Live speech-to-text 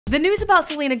The news about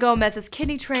Selena Gomez's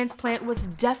kidney transplant was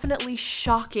definitely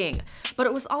shocking, but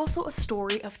it was also a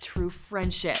story of true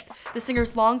friendship. The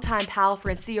singer's longtime pal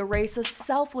Francia Raisa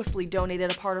selflessly donated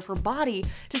a part of her body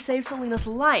to save Selena's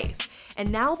life,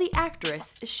 and now the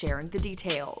actress is sharing the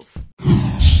details.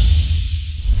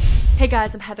 Hey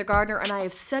guys, I'm Heather Gardner, and I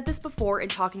have said this before in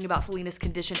talking about Selena's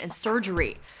condition and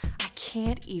surgery. I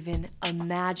can't even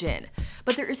imagine.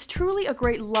 But there is truly a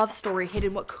great love story hidden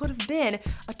in what could have been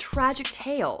a tragic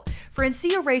tale.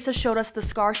 Francia Raisa showed us the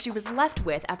scar she was left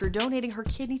with after donating her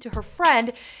kidney to her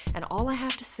friend, and all I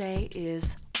have to say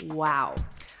is, wow.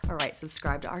 Alright,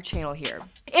 subscribe to our channel here.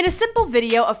 In a simple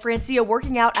video of Francia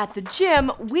working out at the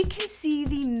gym, we can see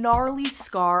the gnarly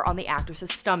scar on the actress's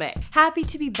stomach. "Happy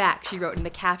to be back," she wrote in the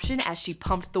caption as she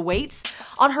pumped the weights.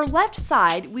 On her left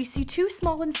side, we see two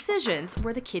small incisions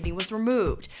where the kidney was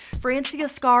removed.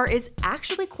 Francia's scar is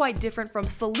actually quite different from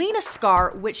Selena's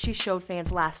scar, which she showed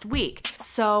fans last week.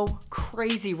 So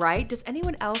crazy, right? Does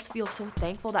anyone else feel so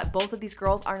thankful that both of these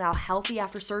girls are now healthy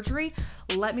after surgery?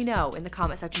 Let me know in the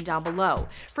comment section down below.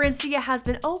 Francia has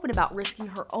been open about risking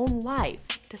her own life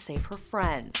to save her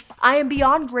friends. "I am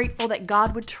beyond grateful that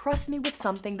God would trust me with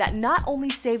something that not only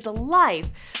saved a life,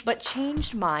 but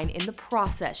changed mine in the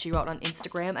process," she wrote on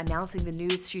Instagram, announcing the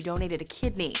news she donated a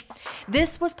kidney.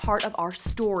 "This was part of our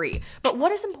story, but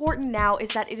what is important now is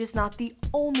that it is not the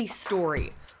only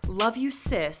story. Love you,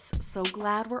 sis. So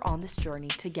glad we're on this journey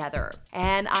together."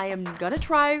 And I am gonna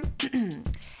try,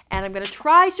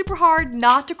 super hard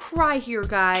not to cry here,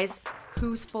 guys.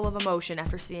 Who's full of emotion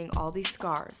after seeing all these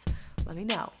scars? Let me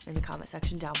know in the comment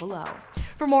section down below.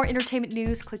 For more entertainment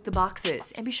news, click the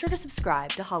boxes and be sure to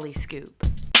subscribe to Hollyscoop.